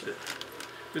finished it.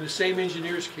 Then the same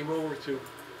engineers came over to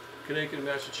Connecticut and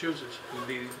Massachusetts and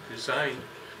they designed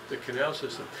the canal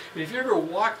system. And if you ever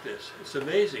walk this, it's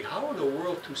amazing. How in the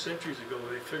world 2 centuries ago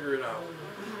did they figure it out?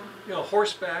 You know,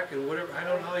 horseback and whatever, I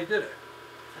don't know how they did it.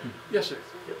 Yes, sir.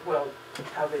 Well,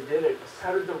 how they did it,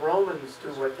 how did the Romans do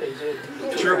what they did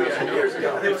Sure, 2,000 yeah, years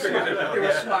ago? they figured it out, They were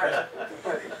yeah. smart.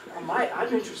 But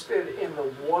I'm interested in the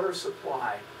water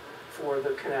supply for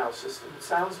the canal system. It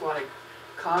sounds like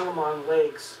Congamon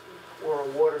Lakes or a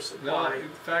water No, supply. in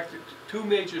fact, 2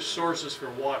 major sources for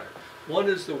water. One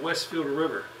is the Westfield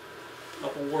River,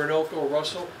 up in Warnoco,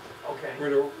 Russell, Okay, where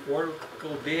the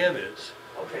Warnoco Dam is.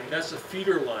 okay. That's a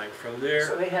feeder line from So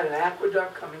there. they had an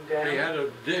aqueduct coming down? They had a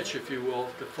ditch, if you will,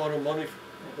 to funnel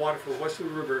water from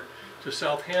Westfield River to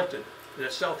Southampton. And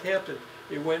at Southampton,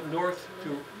 it went north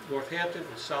to Northampton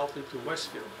and south into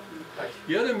Westfield. Right.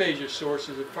 The other major source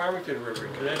is the Farmington River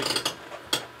in Connecticut.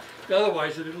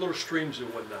 Otherwise, there are little streams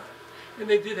and whatnot. And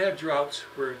they did have droughts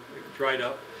where it dried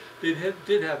up. They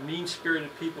did have mean-spirited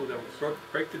people that would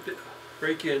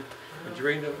break in and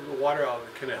drain the water out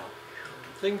of the canal.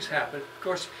 Things happen. Of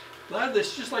course, a lot of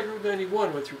this, just like Route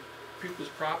 91, went through people's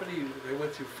property, they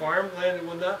went through farmland and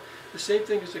whatnot. The same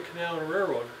thing as the canal and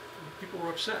railroad. People were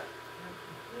upset.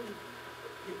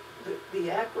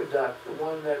 The aqueduct, the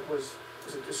one that was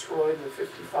it destroyed in the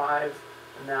 55,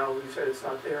 and now you said it's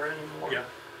not there anymore?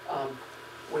 Yeah.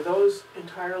 Were those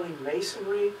entirely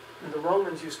masonry? And the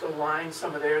Romans used to line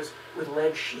some of theirs with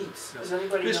lead sheets. Does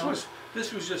anybody know?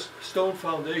 This was just stone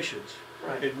foundations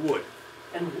Right, and wood.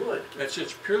 and wood, That's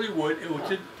just purely wood.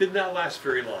 It did not last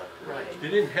very long. right. They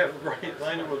didn't have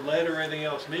line it with lead or anything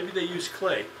else. Maybe they used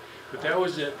clay, but that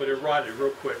was it. But it rotted real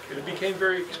quick, and it became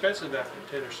very expensive after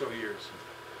 10 or so years.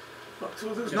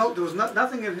 So there was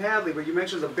nothing in Hadley, but you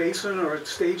mentioned a basin or a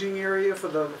staging area for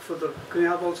the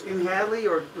canal boats in Hadley,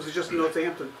 or was it just in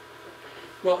Northampton?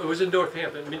 Well, it was in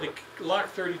Northampton. I mean, the Lock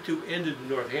 32 ended in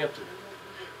Northampton,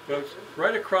 but it's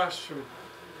right across from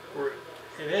where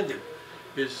it ended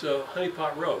is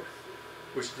Honeypot Road,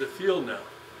 which is a field now.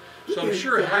 So I'm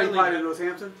sure The Hadley. Honeypot in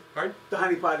Northampton? Pardon? The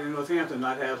Honeypot in Northampton,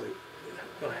 not Hadley.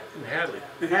 In Hadley.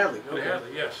 In Hadley, In okay.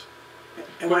 Hadley, yes. And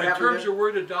But what in happened terms there? of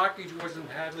where the dockage was in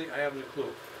Hadley, I haven't a clue.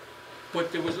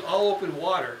 But there was all open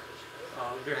water.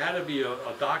 There had to be a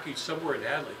dockage somewhere in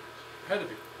Hadley. Had to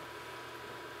be.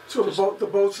 So the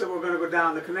boats that were gonna go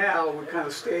down the canal would kind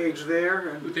of stage there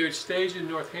and, But they would stage in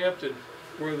Northampton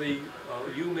where the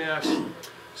UMass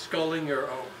sculling or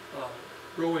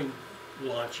rowing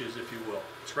launch is, if you will.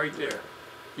 It's right there.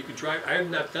 You can drive, I have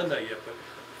not done that yet, but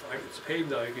it's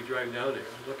paved now, you can drive down there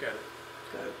and look at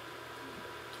it.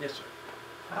 Yes, sir.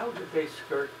 How did they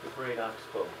skirt the Great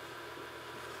Oxbow?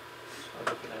 Of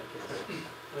the Connecticut River?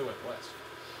 They went west.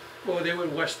 Well, they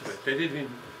went west of it. They didn't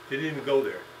even go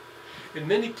there. In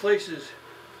many places,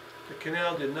 the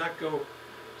canal did not go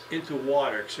into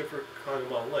water except for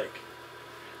Congamon Lake.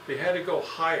 They had to go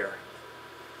higher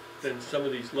than some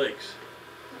of these lakes.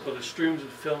 So the streams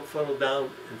would funnel down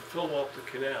and fill up the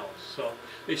canals. So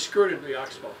they skirted the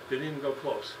Oxbow. They didn't go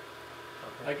close.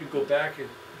 I could go back and,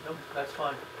 No, that's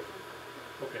fine.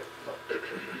 okay. Well,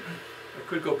 I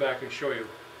could go back and show you,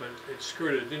 but it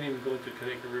skirted, it didn't even go into the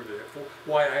Connecticut River there.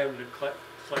 Why, I haven't the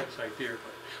slightest idea.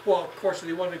 But, well, of course,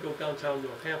 they wanted to go downtown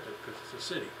Northampton because it's a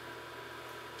city.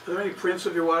 are there any prints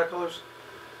of your watercolors?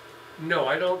 No,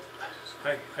 I don't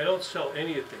sell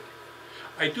anything.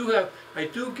 I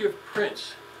do give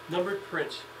prints, numbered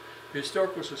prints, to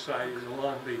historical societies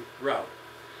along the route.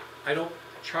 I don't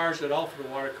charge at all for the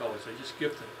watercolors, I just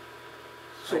gift them.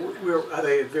 So where, are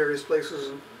they at various places,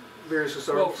 and various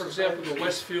historical Well, for example, the societies?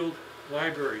 Westfield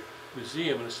Library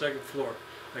Museum on the second floor,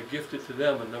 I gifted to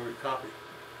them a numbered copy.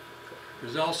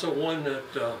 There's also one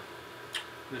at the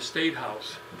State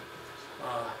House.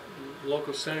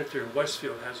 Local senator in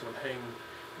Westfield has one hanging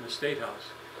in the State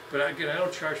House. But again, I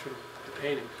don't charge for the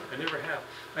paintings. I never have.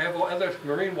 I have other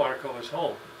marine watercolors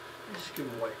home. I just give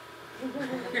them away.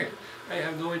 I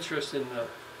have no interest in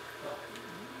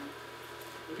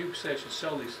people say I should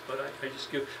sell these, but I just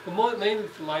give, well, mainly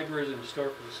to libraries and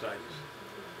historical societies.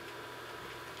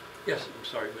 Yes, I'm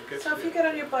sorry, but So if you get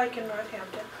on your bike in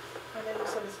Northampton, I know you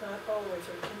said it's not all the way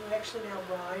through, can you actually now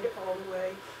ride all the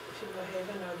way to New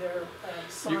Haven? Are there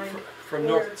signed, from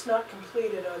where North, it's not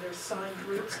completed, are there signed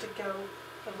routes to go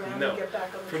around No. and get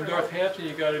back on the from trail? Northampton,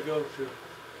 you got to go to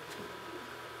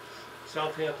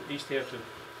Southampton, East Hampton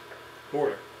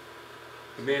border.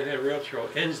 The Manhattan Rail Trail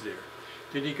ends there.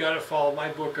 Then you got to follow my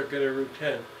book, I get a Route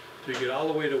 10, to get all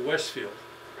the way to Westfield,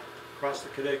 across the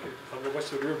Connecticut, on the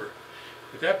Westfield River.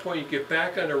 At that point, you get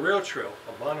back on a rail trail,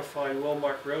 a bona fide,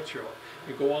 well-marked rail trail,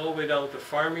 and go all the way down to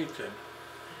Farmington.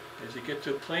 As you get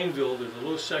to Plainville, there's a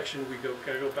little section we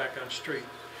gotta go back on street.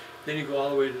 Then you go all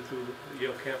the way to the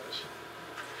Yale campus.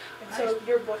 And so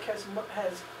your book has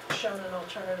shown an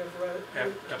alternative route?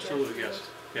 Absolutely, yes,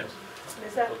 yes. And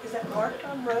is that marked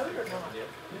on road or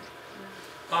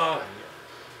not?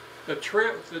 The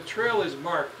trail is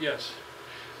marked, yes,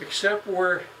 except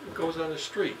where it goes on the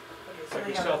street. Okay, so Like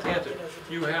they in haven't marked Southampton, it as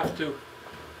a you have to,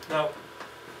 now,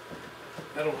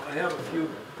 I have a few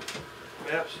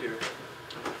maps here,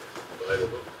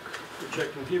 which I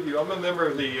can give you. I'm a member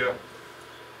of the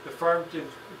Farmington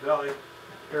Valley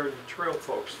Heritage Trail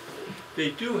folks.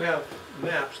 They do have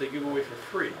maps they give away for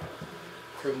free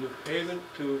from New Haven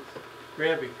to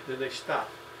Granby, then they stop.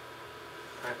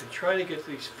 I've been trying to get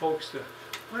these folks to,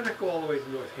 why not go all the way to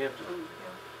Northampton?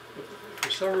 But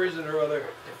for some reason or other,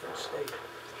 Different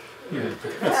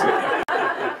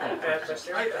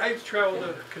state. I've traveled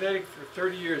to Connecticut for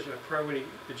 30 years, primarily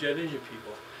the jet engine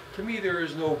people. To me, there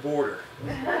is no border.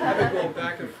 I've been going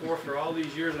back and forth for all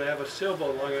these years, and I have a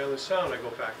sailboat along Island Sound. I go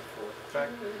back and forth. In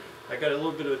fact, I got a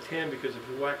little bit of a tan because of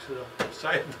the wax on the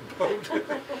side of the boat.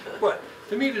 But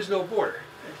to me, there's no border.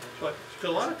 But to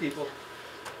a lot of people,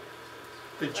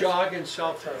 the jog in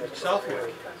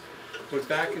Southwick went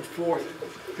back and forth.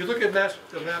 If you look at the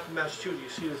map of Massachusetts, you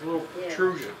see this little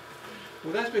protrusion.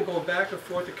 Well, that's been going back and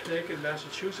forth to Connecticut and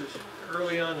Massachusetts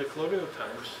early on in the colonial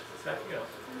times. That, you know,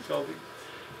 so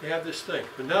they have this thing.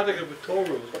 But now they're going to put toll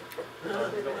roads.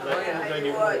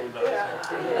 91.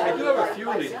 I do have a few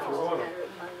of these if you want them.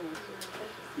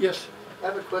 Yes? I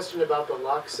have a question about the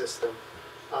lock system.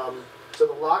 So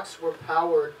the locks were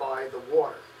powered by the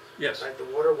water, Yes. right? The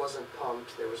water wasn't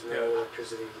pumped, there was no Yeah.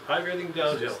 electricity. Everything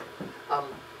downhill.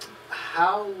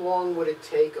 How long would it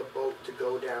take a boat to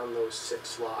go down those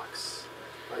 6 locks,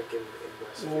 like in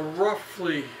Westfield? Well,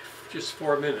 roughly just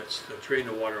 4 minutes to drain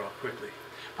the water off quickly.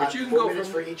 But you can 4 go minutes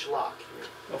from for each lock. You mean?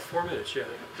 Oh, 4 minutes, yeah.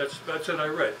 That's what I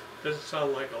read. Doesn't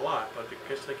sound like a lot, but I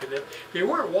guess they could have. They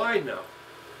weren't wide now.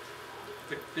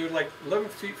 They were like 11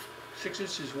 feet, 6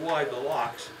 inches wide, the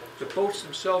locks. The boats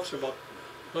themselves are about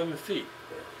 11 feet.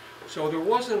 So there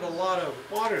wasn't a lot of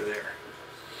water there.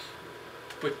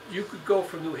 But you could go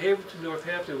from New Haven to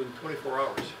Northampton within 24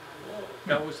 hours.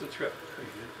 That was the trip.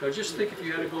 Now just think if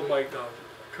you had to go by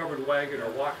covered wagon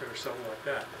or walking or something like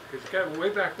that. Because way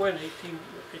back when,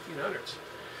 1800s,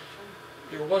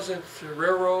 there wasn't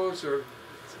railroads or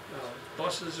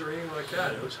buses or anything like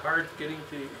that. It was hard getting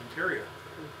to the interior.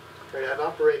 Right, I've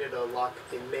operated a lock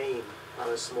in Maine on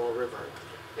a small river,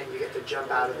 and you get to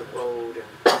jump out of the boat and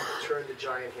turn the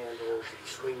giant handles, and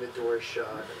swing the door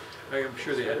shut. I am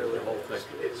sure they had the whole thing.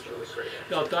 It is really great.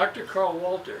 Now, Dr. Carl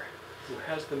Walter, who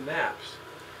has the maps,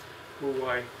 who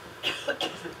I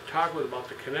talked with about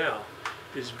the canal,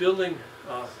 is building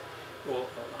an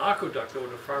aqueduct over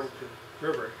the Farmington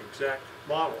River, exact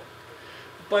model.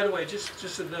 By the way,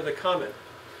 just another comment.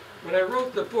 When I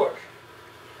wrote the book,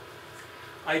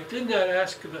 I did not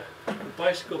ask the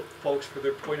bicycle folks for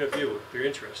their point of view, their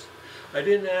interest. I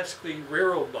didn't ask the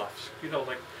railroad buffs, you know,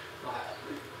 like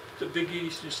the big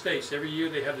eastern states. Every year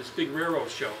they have this big railroad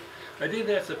show. I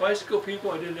didn't ask the bicycle people,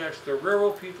 I didn't ask the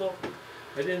railroad people,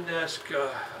 I didn't ask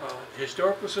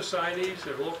historical societies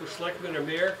or local selectmen or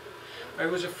mayor. I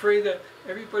was afraid that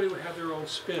everybody would have their own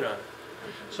spin on it.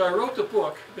 So I wrote the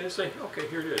book, then say, okay,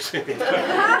 here it is. Thank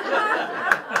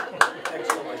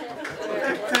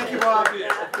you, Bob.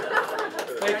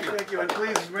 Thank you. Thank you, and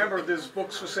please remember, there's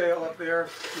books for sale up there.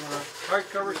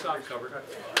 Hardcover, softcover.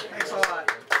 Thanks a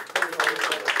lot.